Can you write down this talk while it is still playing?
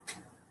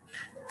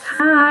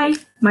Hi,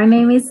 my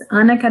name is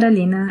Ana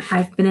Carolina.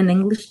 I've been an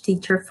English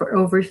teacher for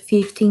over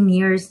 15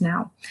 years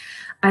now.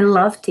 I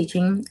love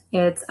teaching.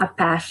 It's a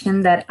passion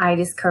that I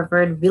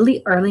discovered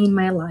really early in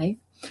my life.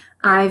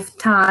 I've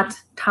taught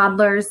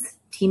toddlers,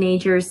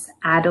 teenagers,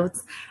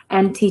 adults,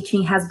 and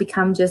teaching has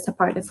become just a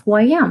part of who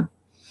I am.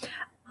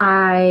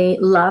 I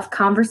love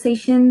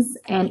conversations,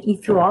 and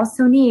if you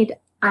also need,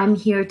 I'm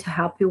here to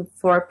help you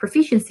for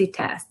proficiency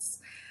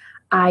tests.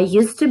 I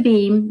used to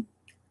be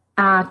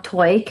a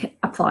TOEIC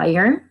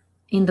applier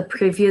in the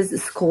previous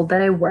school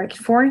that I worked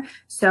for.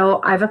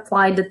 So I've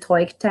applied the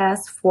TOEIC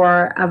test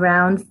for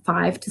around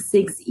 5 to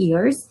 6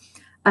 years.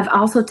 I've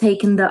also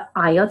taken the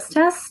IELTS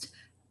test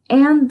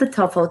and the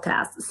TOEFL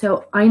test,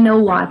 so I know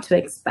what to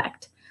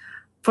expect.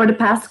 For the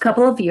past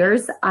couple of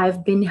years,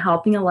 I've been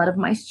helping a lot of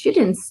my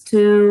students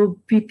to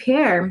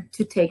prepare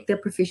to take the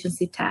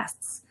proficiency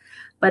tests.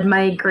 But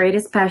my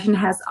greatest passion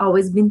has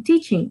always been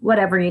teaching,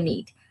 whatever you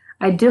need.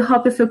 I do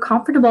hope you feel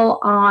comfortable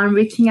on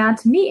reaching out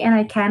to me, and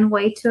I can't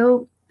wait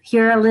to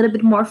hear a little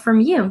bit more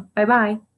from you. Bye-bye.